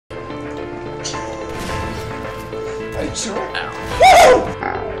I sure.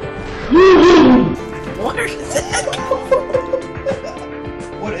 Where did that go?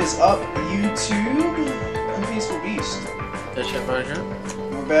 What is up, YouTube? I'm Peaceful Beast. HEDSHOT Project.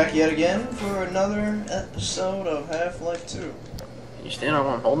 We're back yet again for another episode of Half-Life 2. Can you stand on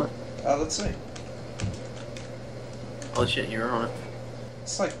one holding it? Let's see. Holy shit, you were on it.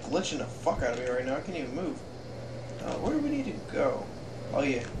 It's like glitching the fuck out of me right now. I can't even move. Where do we need to go? Oh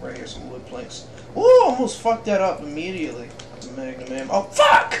yeah, right here, some wood planks. Ooh, almost fucked that up immediately. Magnum ammo. Oh,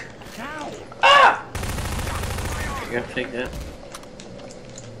 fuck! Ow! Ah! You gotta take that.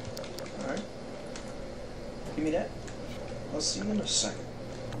 Alright. Give me that. I'll see you in a second.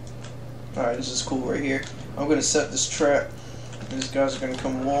 Alright, this is cool right here. I'm gonna set this trap. These guys are gonna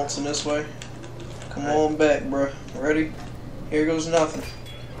come waltzing this way. Come on back, bruh. Ready? Here goes nothing.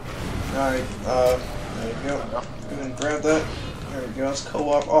 Alright, there you go. Go ahead and grab that. There we go. It's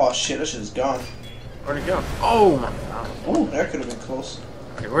co-op. Oh shit, that shit is gone. Where'd it go? Oh my god. Ooh, that could have been close.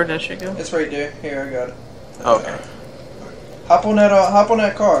 Okay, where'd that shit go? It's right there. Here, I got it. Okay. Hop on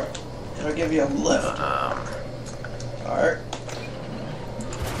that car, and I'll give you a lift. Alright.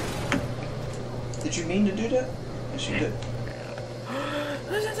 Did you mean to do that? Yes, you did.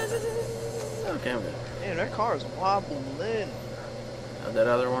 Okay, I'm good. Man, that car is wobbling. That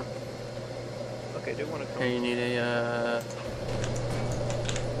other one. Okay, do want to come. Here, you need a,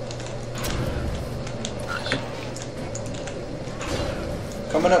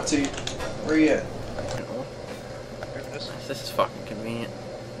 Coming up to you. Where you at? This is fucking convenient.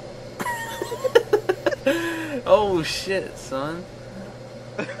 Oh shit, son.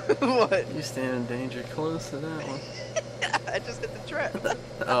 What? You stand in danger close to that one. I just hit the trap.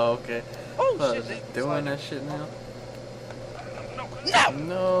 Oh, okay. Oh shit, shit. doing that shit now? No!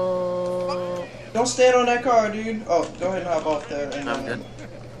 No! Don't stand on that car, dude. Oh, go ahead and hop off there. And I'm good.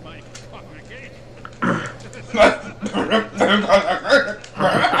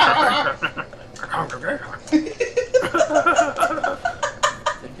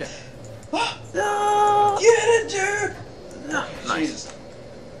 No! Get it, dude! No. Nice. Jesus.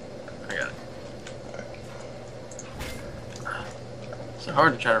 I got it. It's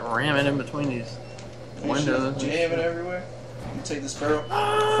hard to try to ram it in between these windows. Jamming everywhere. You take this barrel.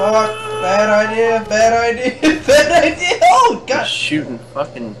 Fuck! Bad idea! Bad idea! Bad idea! Oh god! Shooting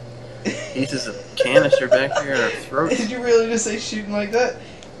fucking pieces of canister back here in our throats. Did you really just say shooting like that?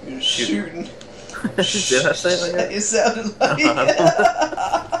 You're shooting. Did I say it like that? It sounded like it.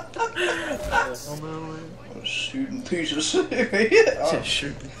 I'm shooting pieces. Oh.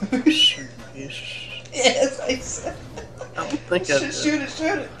 Shooting pieces. Yes, I said. I don't think I did. Shoot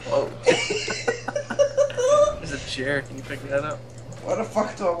it. Whoa. There's a chair. Can you pick that up? Why the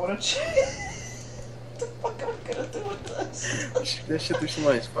fuck do I want a chair? What the fuck am I gonna do with this? Shoot that shit through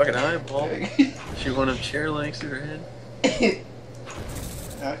somebody's fucking eyeball. Shoot one of them chair legs through their head.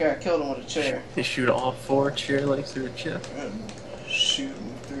 Okay, I killed him with a chair. You shoot all 4 chair legs through their chest. Shoot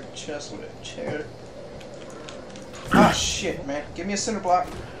him through the chest with a chair. Ah, shit, man. Give me a center block.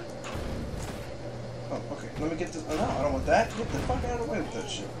 Oh, okay. Let me get this. Oh, no, I don't want that. Get the fuck out of the way with that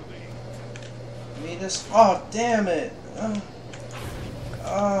shit. Need this. Oh, damn it.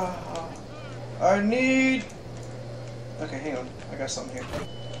 I need. Okay, hang on. I got something here.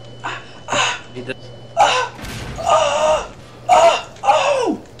 Need this? Oh!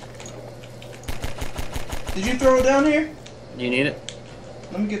 Did you throw it down here? You need it?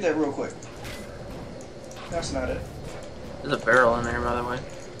 Let me get that real quick. That's not it. There's a barrel in there, by the way.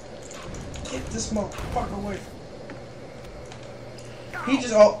 Get this motherfucker away. He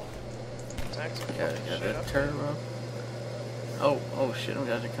just. Oh. Got that turbo. Oh shit, them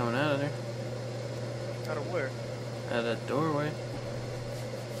guys are coming out of there. Out of where? Out of that doorway.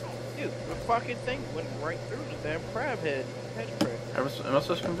 Dude, the fucking thing went right through the damn crab head. Hedge crab. Am I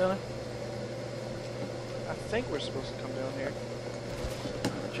supposed to come down there? I think we're supposed to come down here.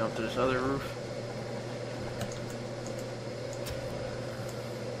 Jump to this other roof.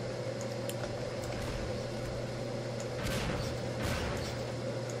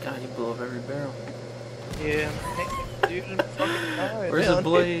 God, you blew up every barrel. Yeah, dude, fucking died. Where's the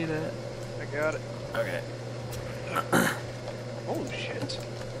blade at? I got it. Okay. Oh shit.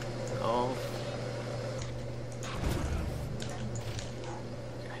 Oh.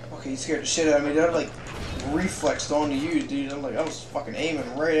 Okay, you scared the shit out of me. That like reflexed onto you, dude. I'm like, I was fucking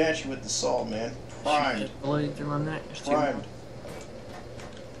aiming right at you with the saw, man. Primed. Blade through my neck. Primed.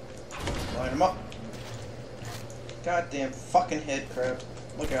 Line him up. Goddamn fucking head crab.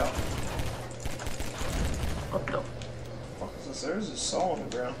 Look out. What the Fuck is this? There's a saw on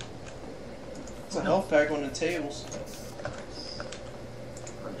the ground. It's a health pack on the tables.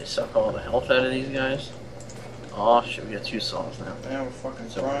 They suck all the health out of these guys. Oh shit, we got 2 saws now. Man, we're fucking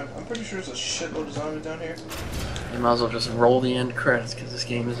fried. I'm pretty sure there's a shitload of zombies down here. You might as well just roll the end credits because this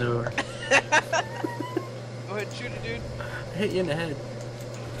game is over. Go ahead, shoot it, dude. I hit you in the head.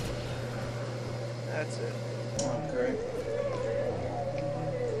 That's it. Oh, great.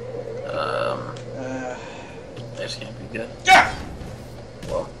 This can't be good. Yeah!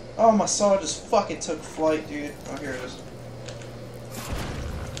 Well. Oh, my saw just fucking took flight, dude. Oh, here it is.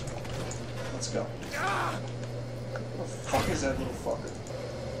 Let's go. What the fuck is that little fucker?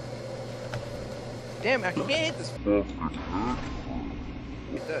 Damn, I can't hit this.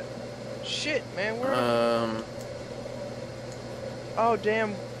 Get that. Shit, man, where? Oh,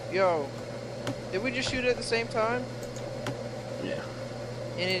 damn. Yo. Did we just shoot it at the same time? Yeah.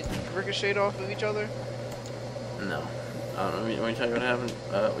 And it ricocheted off of each other? No. I don't know. Let me tell you what happened.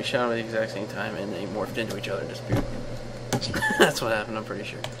 We shot them at the exact same time and they morphed into each other and disappeared. That's what happened, I'm pretty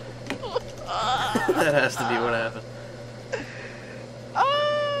sure. That has to be what happened.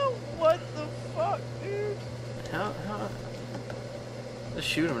 Oh, what the fuck, dude? How? Just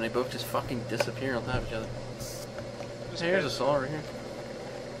shoot them and they both just fucking disappear on top of each other. Hey, here's a saw right here.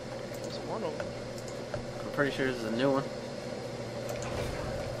 There's one of them. I'm pretty sure this is a new one.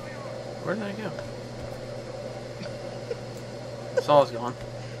 Where did I go? Saw's gone.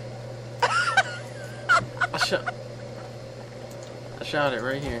 I shot it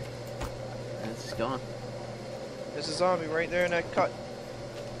right here. And it's just gone. There's a zombie right there in that cut.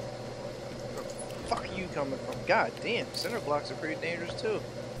 Where the fuck are you coming from? God damn, center blocks are pretty dangerous too.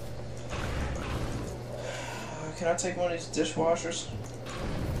 Can I take one of these dishwashers?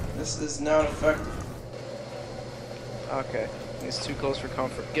 This is not effective. Okay, it's too close for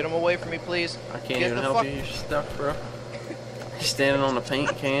comfort. Get him away from me, please. I can't even help you. You're stuck, bro. You're standing on the paint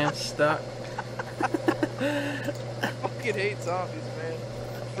can, stuck. I fucking hate zombies, man.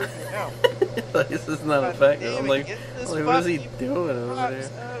 Freaking me out. Like, this is not effective. I'm like, what is he doing over there? Out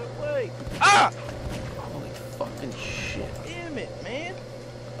of the way. Ah! Holy fucking shit. Damn it, man.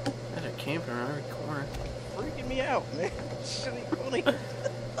 Guys are camping around every corner. Freaking me out, man. Shit ain't funny.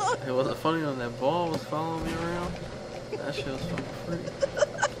 It wasn't funny when that ball was following me around. That shit was fucking freak.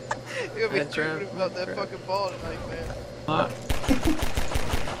 You're gonna be dreaming about that fucking ball tonight, man. Fuck.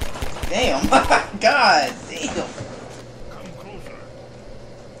 Damn! God damn! Come closer.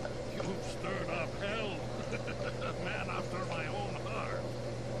 You've stirred up hell. A man after my own heart.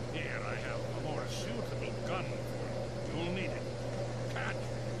 Here I have a more suitable gun for you. You'll need it. Catch.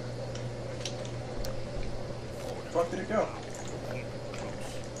 Fuck did it go?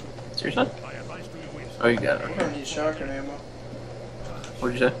 Seriously? My advice to you is Oh, you got it. We're gonna need shotgun ammo.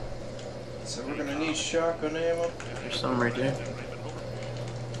 What'd you say? So we're gonna need shotgun ammo. There's some right there.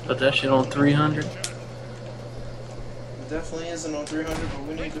 Put that shit on 300. It definitely isn't on 300, but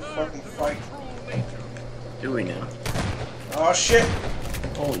we need to fucking fight. Do we now? Oh shit!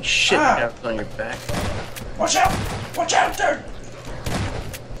 Holy shit, Ah! you got it on your back. Watch out! Watch out, dude!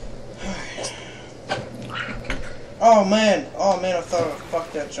 Oh man! Oh man, I thought I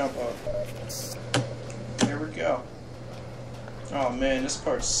fucked that jump up. Here we go. Oh man, this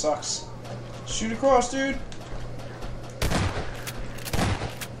part sucks. Shoot across, dude!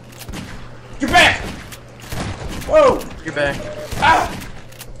 You're back! Whoa! You're back. Ah!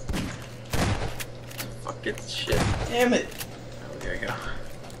 Fucking shit. Damn it! Oh, there you go.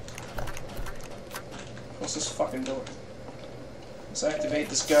 What's this fucking door? Let's activate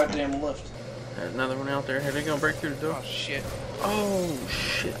this goddamn lift. There's another one out there. Here they go, break through the door. Oh shit. Oh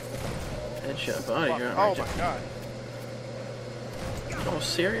shit. Headshot body Fuck. drop. Oh Right my god. Oh,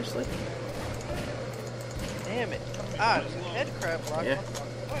 seriously? Damn it. Ah, there's a head crab rock. Yeah.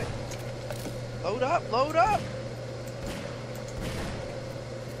 What? Load up, load up!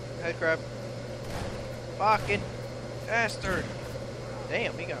 Head crab. Fucking bastard.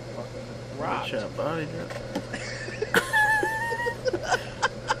 Damn, he got fucking rocked. Headshot body drop.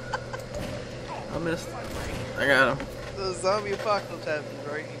 I missed. I got him. The zombie apocalypse happens,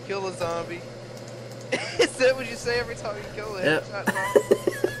 right? You kill a zombie. Is that what you say every time you kill a Yep. headshot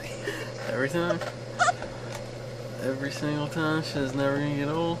zombie? Every time. Every single time. Shit's never gonna get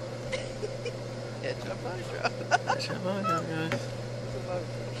old. Headshot body drop. Headshot body drop, guys.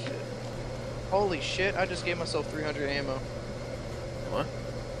 Shit. Holy shit, I just gave myself 300 ammo. What?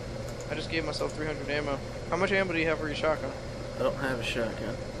 I just gave myself 300 ammo. How much ammo do you have for your shotgun? I don't have a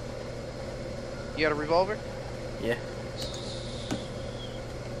shotgun. You got a revolver? Yeah.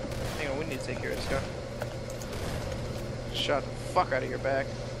 Hang on, we need to take care of this guy. Shot the fuck out of your back.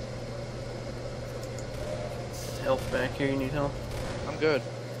 There's health back here. You need help? I'm good.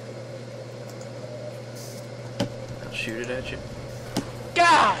 I'll shoot it at you.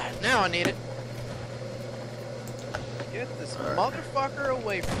 God! Now I need it. Get this motherfucker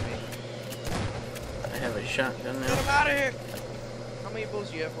away from me. I have a shotgun Get now. him out of here! How many bullets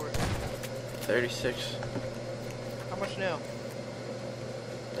do you have for it? 36. How much now?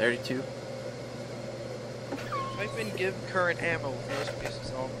 32. Type in give current ammo with no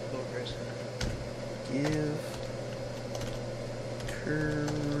spaces on lowercase. Give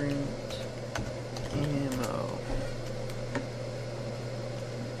current ammo.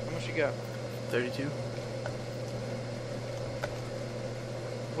 How much you got? 32.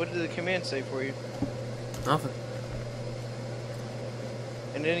 What did the command say for you? Nothing.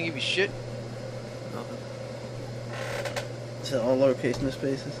 And it didn't give you shit? Nothing. Is it all lowercase, no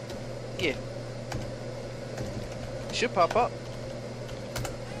spaces? Yeah. It should pop up.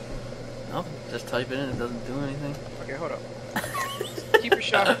 Nothing. Just type it in, it doesn't do anything. Okay, hold up. Keep your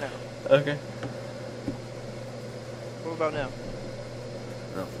shot now. Okay. What about now?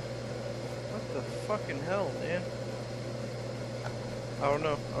 Nothing. What the fucking hell, man? I don't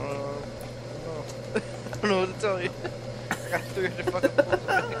know. I don't know. I don't know what to tell you. I got 300 fucking bullets.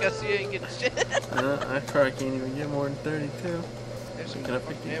 I guess you ain't getting shit. I probably can't even get more than 32. There's some Can I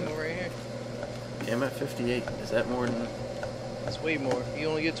fucking pick these ammo up? right here. Okay, I'm at 58. Is that more than... That's way more. You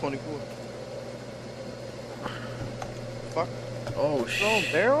only get 24. Fuck. Oh, Throwing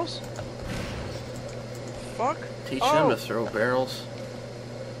shit. barrels? Fuck. Teach them to throw barrels.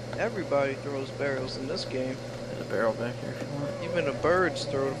 Everybody throws barrels in this game. There's a barrel back here if you want. Even the birds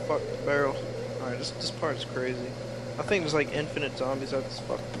throw the fucking barrel. Alright, this part's crazy. I think there's like infinite zombies at this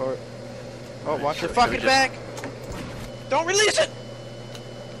fucking part. Oh, Alright, watch your should we fucking just- back! Don't release it!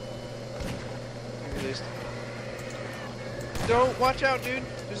 I released it. Don't, watch out, dude.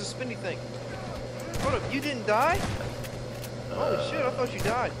 There's a spinny thing. Hold up, you didn't die? Holy shit, I thought you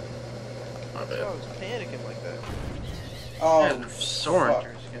died. My That's why bad. I was panicking like that. Oh, Yeah, soaring. fuck.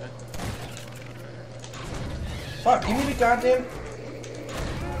 Fuck, give me the goddamn...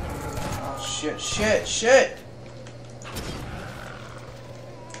 Oh, shit.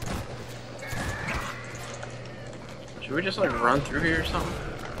 Should we just like run through here or something?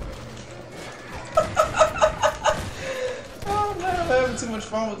 Oh man, I'm having too much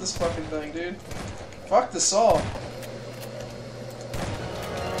fun with this fucking thing, dude. Fuck the saw.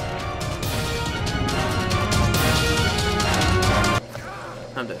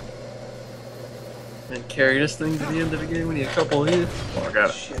 I'm dead. And carry this thing to the end of the game. We need a couple of hits. Oh, I got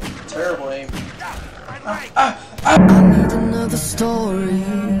it. Shit, terrible aim. I need another story,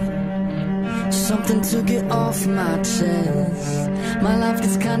 something to get off my chest. My life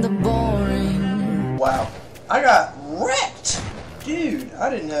gets kinda boring. Wow. I got wrecked! Dude, I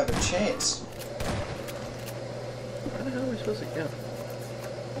didn't have a chance. Where the hell are we supposed to go?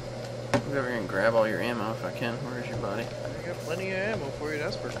 I'll go over here and grab all your ammo if I can. Where's your body? I got plenty of ammo for you,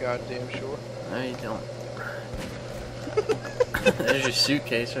 that's for goddamn sure. No, you don't. There's your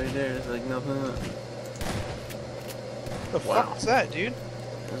suitcase right there. There's like nothing in it. What the Wow. fuck is that, dude?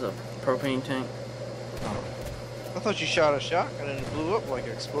 There's a propane tank. I thought you shot a shotgun and it blew up like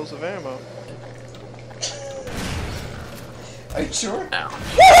explosive ammo. Are you sure? Ow.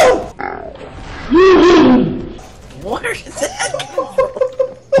 Where did that come from?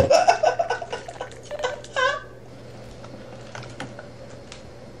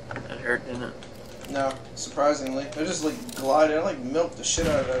 That hurt, didn't it? No, surprisingly. I just like glided, I like milked the shit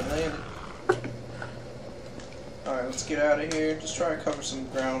out of that landing. Alright, let's get out of here. Just try to cover some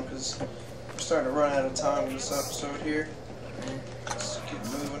ground because we're starting to run out of time in this episode here. Let's get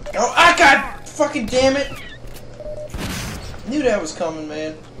moving. Oh, I got fucking damn it! Knew that was coming,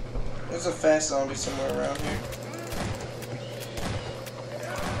 man. There's a fast zombie somewhere around here.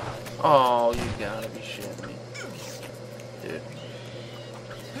 Oh, you gotta be shitting me. Dude.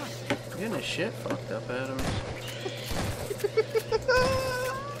 I'm getting the shit fucked up out of me.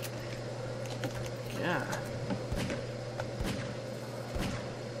 Yeah.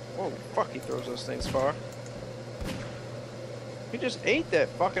 Whoa, fuck, he throws those things far. He just ate that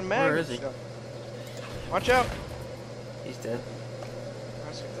fucking maggot. Where is he? stuff. Watch out! He's dead.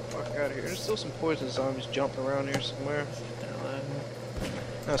 Let's get the fuck out of here. There's still some poison zombies jumping around here somewhere. They're alive here.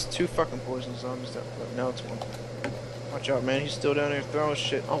 That's two fucking poison zombies. Now it's one. Watch out, man. He's still down there throwing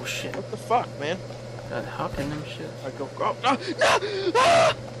shit. Oh shit. What the fuck, man? God, hucking them shit. I go. No!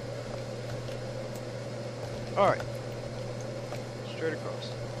 Ah! Alright. Straight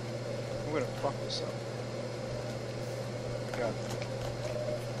across. I'm gonna fuck this up. God.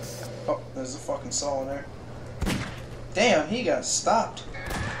 Oh, there's a fucking saw in there. Damn, he got stopped.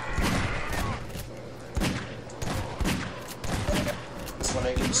 This one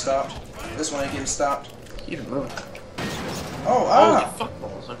ain't getting stopped. This one ain't getting stopped. Keep it moving. Oh, Holy ah! fuck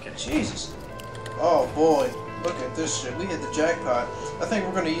balls, okay. Jesus. Oh, boy. Look at this shit. We hit the jackpot. I think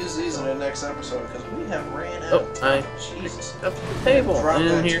we're going to use these in the next episode because we have ran out of time. Jesus. Up the table. Drop And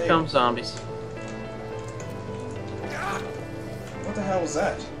that here table. comes zombies. What the hell was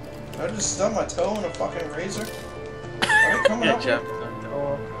that? Did I just stub my toe in a fucking razor? Are they coming Yeah, up? Jeff.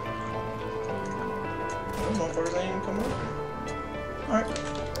 Those motherfuckers ain't even coming up. Alright.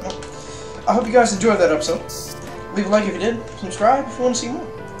 Well, I hope you guys enjoyed that episode. Leave a like if you did. Subscribe if you want to see more.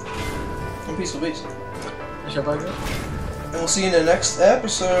 And peaceful beats. And we'll see you in the next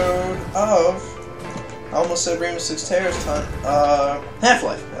episode of... I almost said Rainbow Six Terror's time.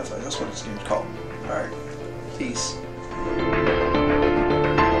 Half-Life. Half-Life. That's what this game's called. Alright. Peace.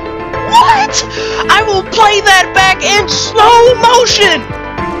 What? I will play that back in slow motion!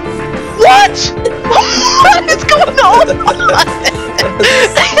 What? What is going on?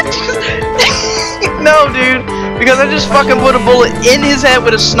 No, dude. Because I just fucking put a bullet in his head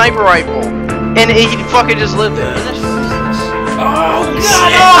with a sniper rifle. And he fucking just lived it. Oh,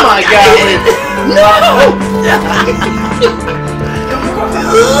 God! Oh my god! No!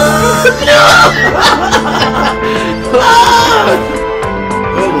 No!